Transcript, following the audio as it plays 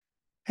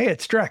Hey,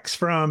 it's Drex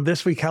from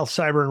This Week Health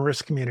Cyber and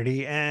Risk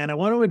Community, and I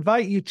want to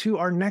invite you to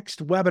our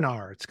next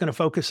webinar. It's going to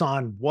focus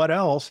on what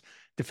else?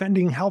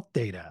 Defending health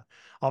data.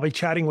 I'll be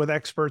chatting with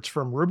experts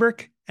from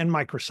Rubrik and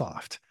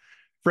Microsoft.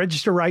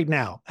 Register right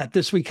now at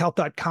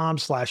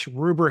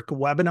thisweekhealth.com/rubric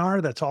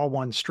webinar. That's all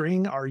one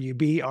string,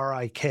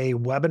 RUBRIK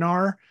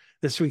webinar,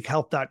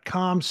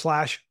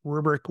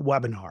 thisweekhealth.com/rubric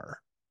webinar.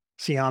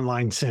 See you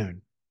online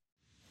soon.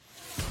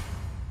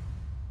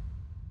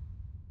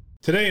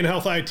 Today in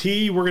Health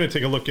IT, we're going to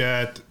take a look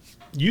at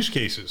use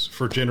cases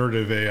for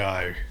generative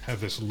AI. I have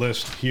this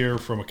list here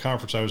from a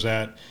conference I was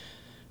at.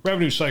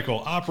 Revenue cycle,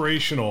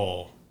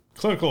 operational,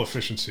 clinical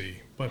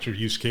efficiency, a bunch of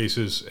use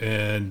cases,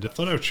 and I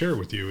thought I would share it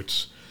with you.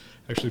 It's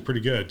actually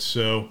pretty good.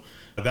 So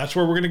that's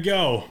where we're going to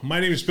go.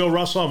 My name is Bill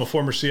Russell. I'm a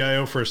former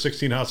CIO for a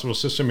 16-hospital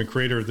system and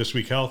creator of This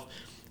Week Health,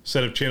 a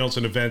set of channels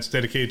and events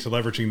dedicated to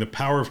leveraging the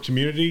power of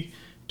community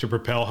to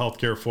propel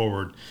healthcare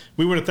forward.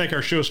 We want to thank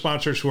our show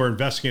sponsors who are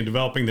investing in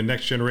developing the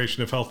next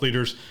generation of health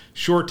leaders: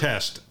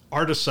 SureTest,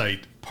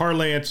 Artisight,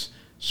 Parlance,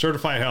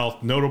 Certify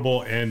Health,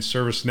 Notable, and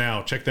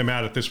ServiceNow. Check them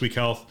out at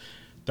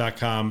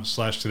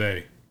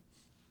thisweekhealth.com/today.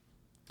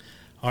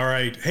 All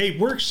right. Hey,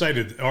 we're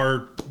excited.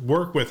 Our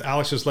work with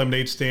Alex's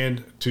Lemonade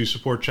Stand to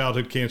support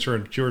childhood cancer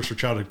and cures for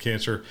childhood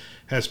cancer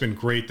has been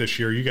great this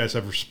year. You guys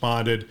have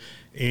responded.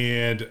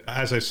 And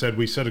as I said,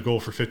 we set a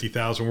goal for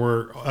 50,000.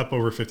 We're up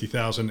over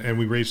 50,000, and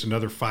we raised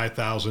another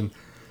 5,000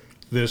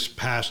 this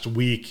past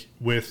week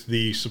with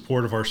the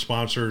support of our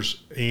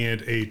sponsors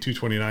and a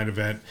 229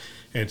 event.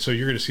 And so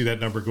you're going to see that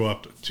number go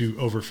up to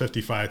over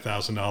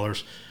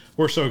 $55,000.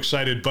 We're so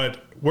excited,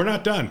 but we're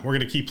not done. We're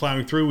going to keep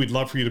plowing through. We'd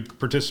love for you to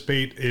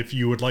participate. If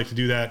you would like to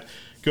do that,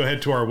 go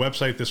ahead to our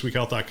website,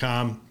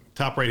 thisweekhealth.com.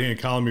 Top right-hand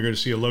column, you're going to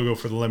see a logo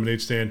for the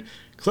Lemonade Stand.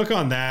 Click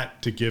on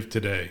that to give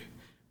today.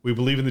 We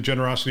believe in the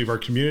generosity of our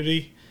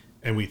community,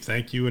 and we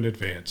thank you in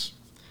advance.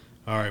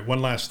 All right,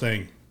 one last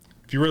thing.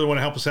 If you really want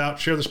to help us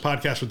out, share this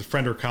podcast with a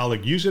friend or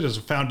colleague. Use it as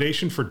a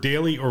foundation for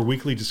daily or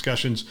weekly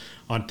discussions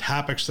on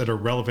topics that are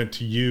relevant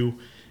to you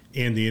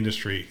and the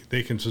industry.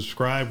 They can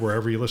subscribe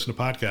wherever you listen to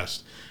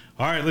podcasts.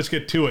 All right, let's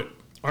get to it.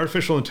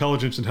 Artificial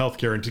intelligence in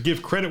healthcare. And to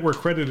give credit where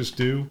credit is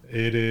due,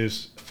 it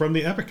is from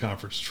the Epic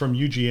conference, from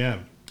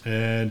UGM.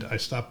 And I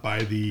stopped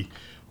by the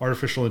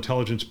artificial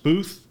intelligence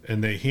booth,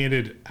 and they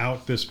handed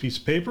out this piece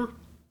of paper,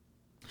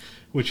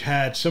 which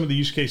had some of the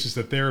use cases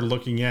that they're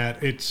looking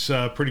at. It's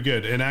pretty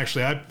good. And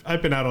actually,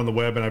 I've been out on the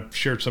web, and I've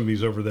shared some of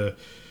these over the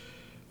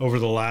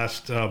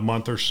last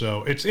month or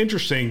so. It's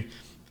interesting.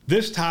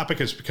 This topic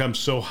has become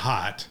so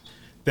hot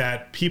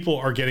that people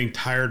are getting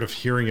tired of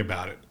hearing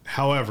about it.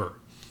 However,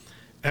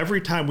 every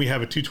time we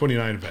have a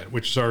 229 event,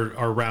 which is our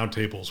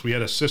roundtables, we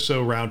had a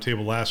CISO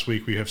roundtable last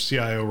week, we have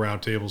CIO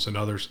roundtables and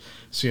others,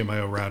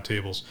 CMIO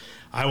roundtables,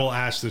 I will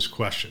ask this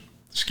question.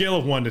 Scale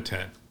of 1 to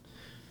 10.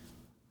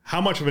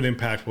 How much of an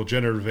impact will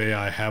generative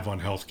AI have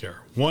on healthcare?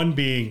 1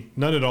 being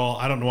none at all.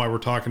 I don't know why we're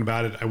talking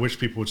about it. I wish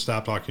people would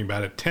stop talking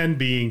about it. 10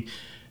 being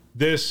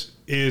this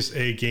is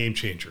a game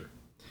changer.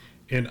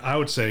 And I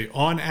would say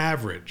on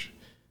average,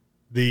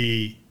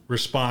 the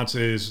response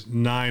is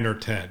 9 or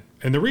 10.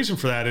 And the reason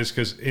for that is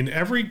because in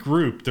every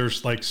group,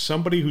 there's like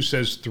somebody who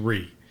says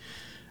 3.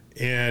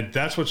 And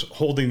that's what's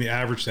holding the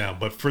average down.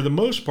 But for the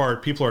most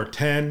part, people are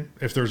 10.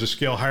 If there's a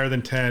scale higher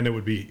than 10, it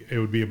would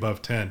be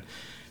above 10.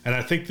 And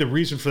I think the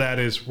reason for that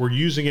is we're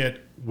using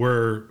it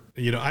where,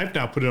 I've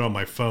now put it on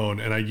my phone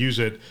and I use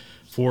it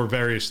for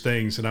various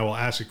things, and I will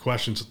ask it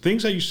questions.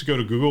 Things I used to go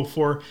to Google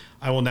for,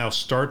 I will now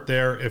start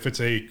there. If it's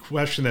a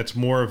question that's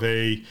more of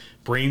a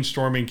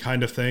brainstorming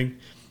kind of thing,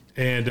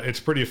 and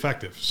it's pretty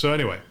effective. So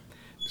anyway,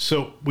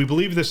 so we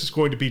believe this is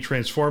going to be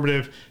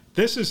transformative.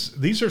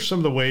 These are some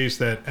of the ways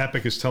that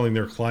Epic is telling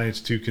their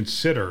clients to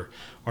consider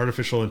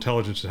artificial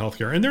intelligence in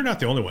healthcare. And they're not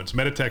the only ones.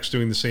 Meditech's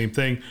doing the same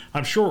thing.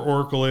 I'm sure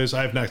Oracle is.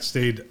 I have not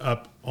stayed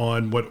up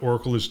on what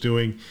Oracle is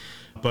doing.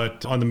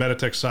 But on the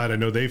Meditech side, I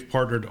know they've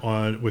partnered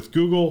with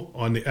Google.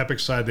 On the Epic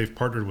side, they've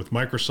partnered with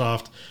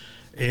Microsoft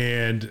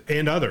and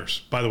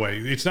others. By the way,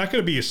 it's not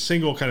going to be a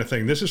single kind of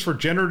thing. This is for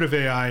generative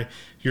AI.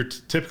 You're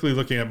typically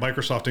looking at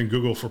Microsoft and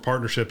Google for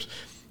partnerships.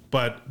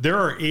 But there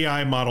are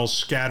AI models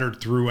scattered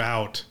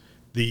throughout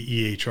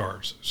the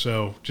EHRs.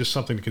 So just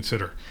something to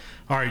consider.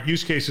 All right,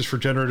 use cases for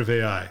generative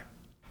AI.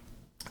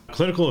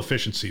 Clinical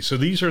efficiency. So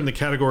these are in the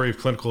category of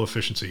clinical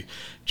efficiency.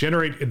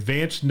 Generate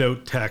advanced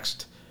note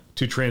text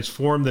to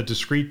transform the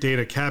discrete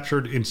data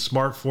captured in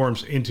smart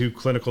forms into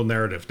clinical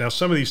narrative. Now,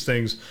 some of these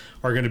things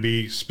are going to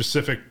be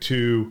specific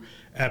to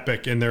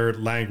Epic and their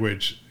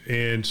language.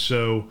 And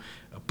so,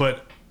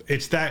 but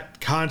it's that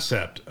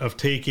concept of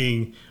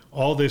taking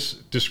all this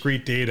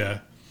discrete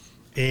data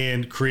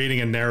and creating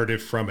a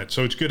narrative from it.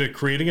 So it's good at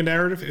creating a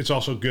narrative. It's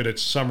also good at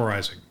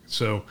summarizing.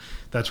 So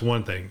that's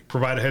one thing.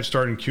 Provide a head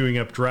start in queuing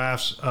up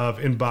drafts of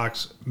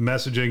inbox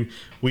messaging.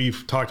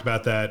 We've talked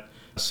about that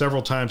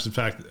several times. In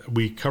fact,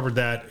 we covered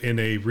that in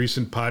a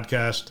recent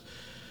podcast,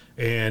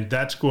 and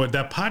that's good.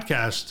 That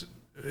podcast,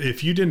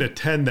 if you didn't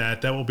attend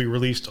that will be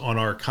released on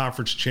our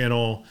conference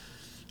channel,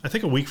 I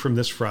think a week from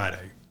this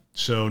Friday.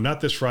 So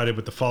not this Friday,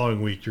 but the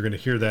following week, you're going to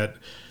hear that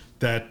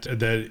that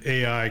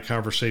AI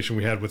conversation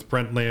we had with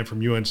Brent Lamb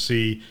from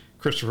UNC,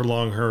 Christopher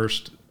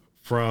Longhurst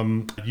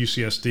from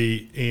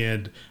UCSD,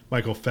 and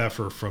Michael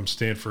Pfeffer from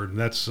Stanford, and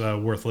that's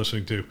worth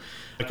listening to.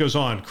 It goes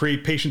on,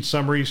 create patient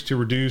summaries to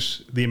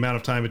reduce the amount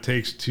of time it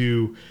takes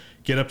to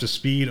get up to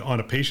speed on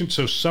a patient.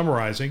 So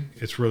summarizing,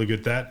 it's really good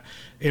at that.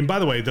 And by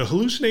the way, the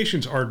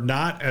hallucinations are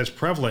not as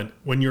prevalent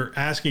when you're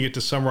asking it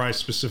to summarize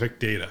specific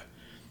data.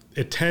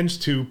 It tends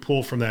to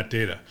pull from that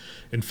data.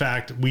 In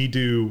fact, we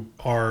do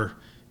our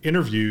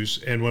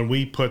interviews, and when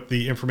we put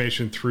the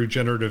information through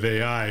generative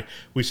AI,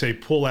 we say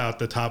pull out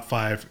the top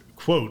 5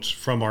 quotes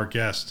from our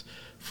guest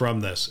from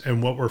this.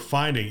 And what we're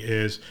finding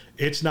is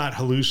it's not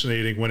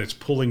hallucinating when it's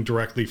pulling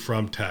directly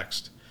from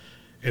text.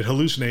 It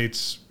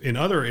hallucinates in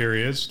other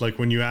areas, like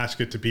when you ask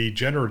it to be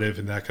generative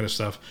and that kind of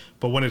stuff.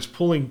 But when it's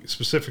pulling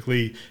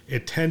specifically,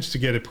 it tends to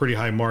get a pretty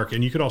high mark.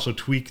 And you can also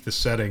tweak the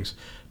settings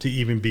to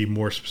even be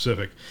more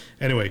specific.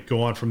 Anyway,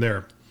 go on from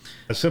there.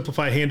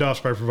 Simplify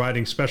handoffs by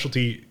providing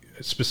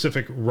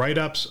specific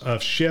write-ups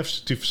of shifts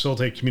to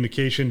facilitate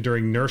communication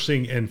during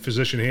nursing and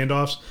physician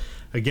handoffs.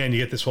 Again, you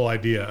get this whole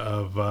idea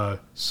of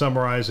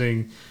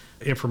summarizing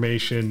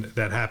information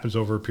that happens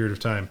over a period of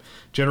time.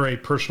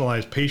 Generate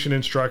personalized patient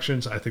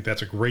instructions. I think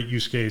that's a great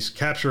use case.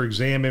 Capture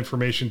exam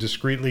information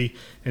discreetly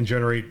and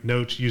generate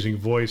notes using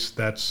voice.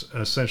 That's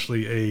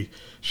essentially a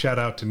shout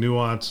out to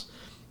Nuance.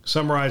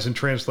 Summarize and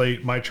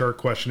translate MyChart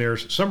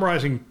questionnaires.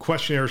 Summarizing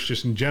questionnaires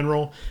just in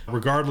general,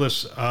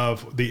 regardless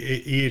of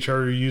the EHR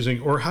you're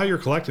using or how you're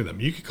collecting them.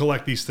 You can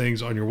collect these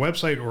things on your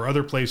website or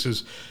other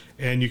places,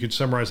 and you can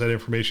summarize that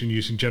information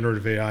using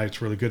generative AI.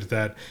 It's really good at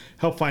that.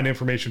 Help find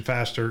information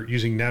faster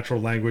using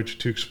natural language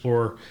to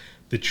explore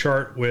the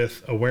chart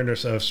with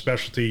awareness of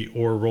specialty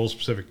or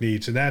role-specific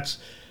needs. And that's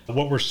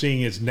what we're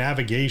seeing is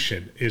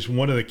navigation is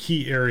one of the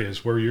key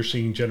areas where you're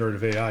seeing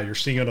generative AI. You're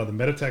seeing it on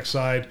the Meditech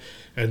side,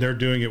 and they're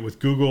doing it with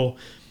Google.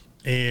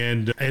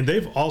 And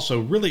they've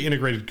also really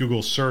integrated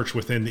Google search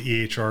within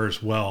the EHR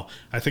as well.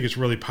 I think it's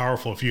really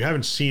powerful. If you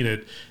haven't seen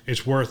it,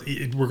 it's worth,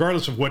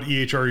 regardless of what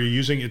EHR you're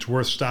using, it's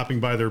worth stopping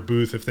by their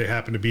booth if they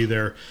happen to be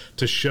there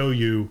to show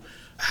you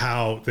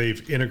how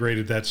they've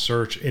integrated that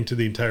search into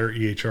the entire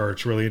EHR.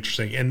 It's really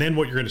interesting. And then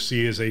what you're going to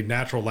see is a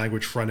natural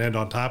language front end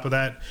on top of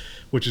that,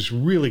 which is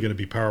really going to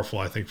be powerful,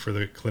 I think, for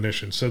the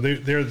clinician. So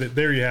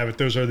there you have it.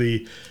 Those are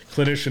the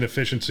clinician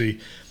efficiency.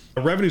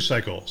 A revenue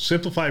cycle.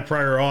 Simplify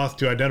prior auth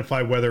to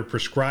identify whether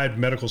prescribed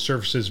medical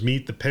services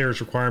meet the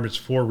payer's requirements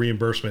for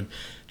reimbursement.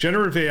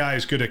 Generative AI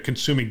is good at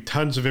consuming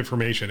tons of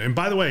information. And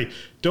by the way,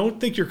 don't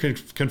think you're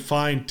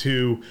confined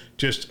to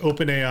just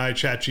OpenAI,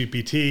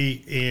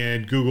 ChatGPT,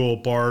 and Google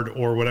Bard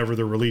or whatever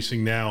they're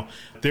releasing now.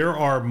 There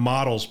are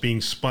models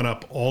being spun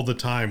up all the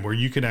time where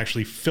you can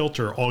actually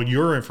filter all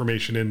your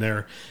information in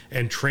there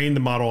and train the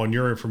model on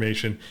your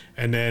information,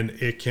 and then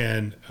it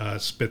can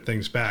spit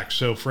things back.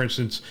 So for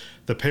instance,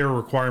 the payer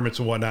requirements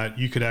and whatnot,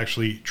 you could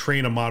actually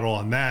train a model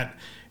on that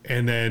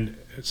and then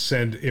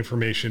send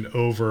information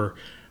over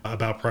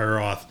about prior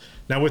auth.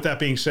 Now, with that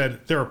being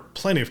said, there are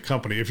plenty of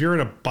companies. If you're in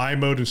a buy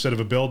mode instead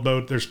of a build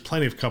mode, there's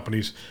plenty of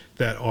companies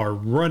that are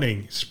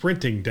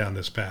sprinting down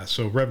this path.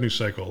 So revenue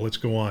cycle, let's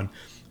go on.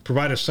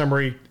 Provide a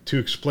summary to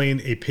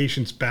explain a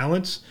patient's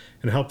balance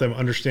and help them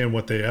understand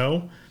what they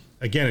owe.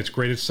 Again, it's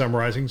great at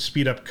summarizing.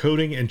 Speed up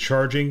coding and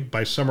charging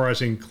by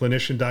summarizing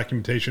clinician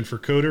documentation for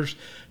coders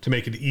to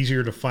make it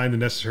easier to find the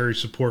necessary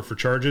support for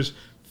charges.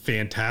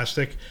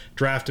 Fantastic.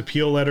 Draft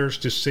appeal letters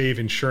to save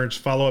insurance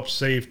follow-up,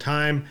 save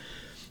time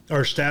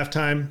or staff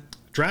time.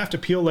 Draft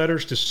appeal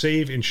letters to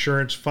save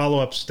insurance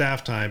follow-up,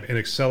 staff time, and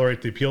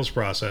accelerate the appeals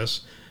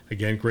process.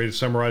 Again, great at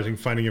summarizing,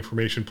 finding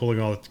information, pulling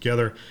all it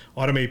together.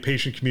 Automate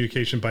patient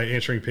communication by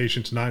answering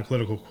patients'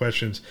 non-clinical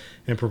questions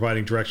and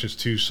providing directions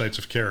to sites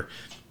of care.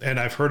 And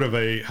I've heard of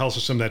a health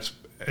system that's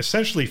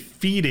essentially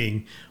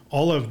feeding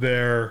all of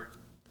their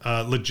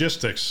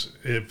logistics,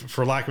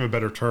 for lack of a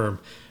better term,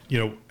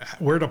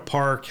 where to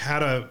park, how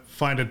to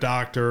find a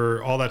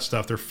doctor, all that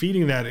stuff. They're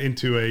feeding that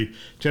into a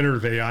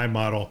generative AI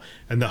model.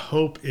 And the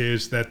hope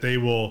is that they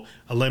will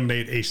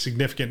eliminate a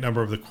significant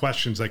number of the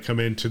questions that come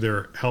into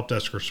their help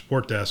desk or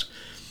support desk.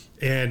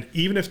 And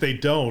even if they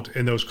don't,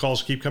 and those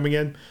calls keep coming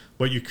in,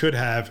 what you could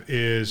have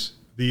is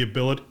the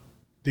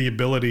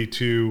ability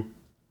to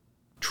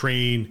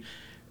train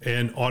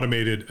an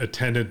automated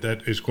attendant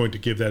that is going to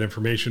give that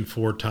information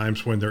for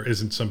times when there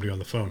isn't somebody on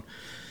the phone.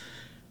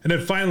 And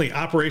then finally,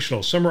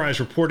 operational. Summarize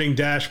reporting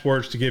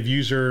dashboards to give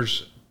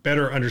users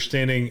better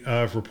understanding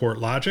of report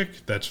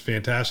logic. That's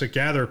fantastic.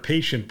 Gather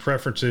patient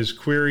preferences.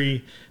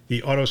 Query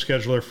the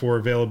autoscheduler for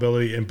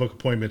availability and book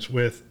appointments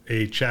with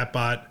a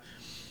chatbot.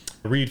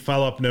 Read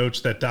follow-up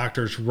notes that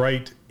doctors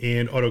write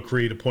and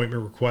auto-create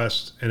appointment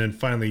requests. And then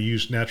finally,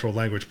 use natural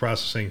language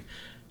processing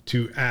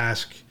to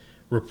ask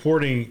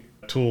reporting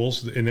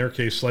tools, in their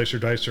case, Slicer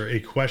Dicer, a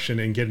question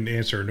and get an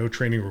answer. No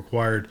training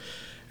required.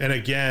 And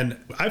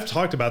again, I've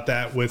talked about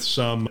that with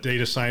some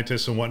data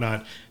scientists and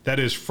whatnot. That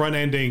is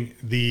front-ending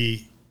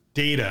the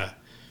data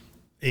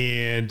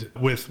and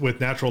with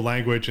natural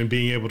language and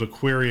being able to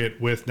query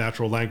it with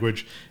natural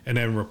language and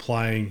then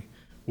replying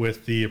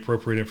with the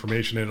appropriate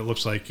information. And it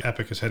looks like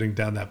Epic is heading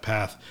down that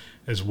path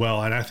as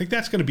well. And I think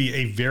that's going to be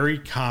a very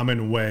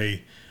common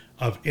way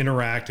of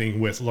interacting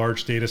with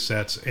large data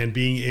sets and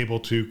being able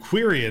to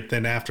query it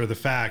then after the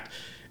fact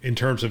in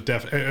terms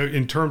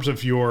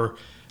of your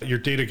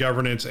data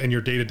governance and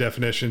your data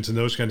definitions and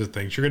those kinds of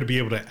things. You're going to be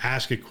able to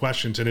ask it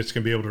questions and it's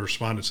going to be able to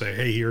respond and say,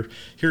 hey,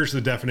 here's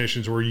the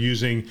definitions we're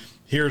using.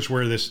 Here's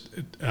where this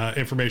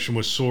information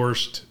was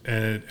sourced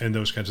and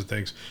those kinds of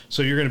things.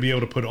 So you're going to be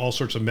able to put all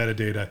sorts of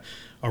metadata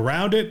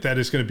around it that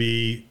is going to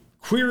be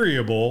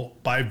queryable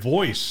by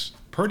voice.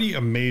 Pretty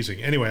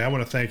amazing. Anyway, I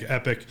want to thank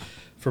Epic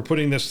for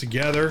putting this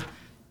together.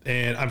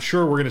 And I'm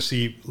sure we're going to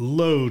see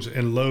loads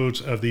and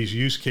loads of these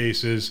use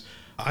cases.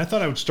 I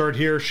thought I would start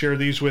here, share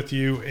these with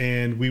you,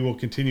 and we will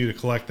continue to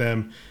collect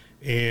them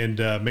and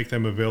make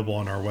them available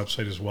on our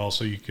website as well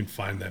so you can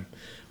find them.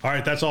 All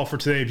right, that's all for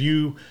today. If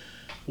you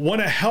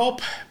want to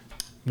help,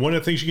 one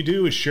of the things you can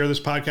do is share this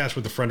podcast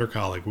with a friend or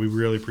colleague. We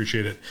really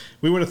appreciate it.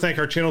 We want to thank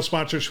our channel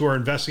sponsors who are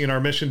investing in our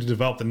mission to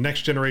develop the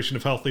next generation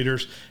of health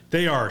leaders.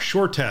 They are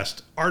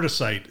SureTest,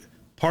 Artisight,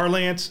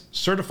 Parlance,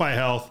 Certify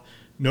Health,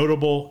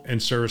 Notable,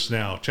 and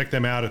ServiceNow. Check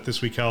them out at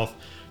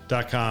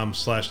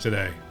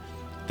thisweekhealth.com/today.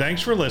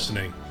 Thanks for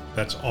listening.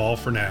 That's all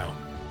for now.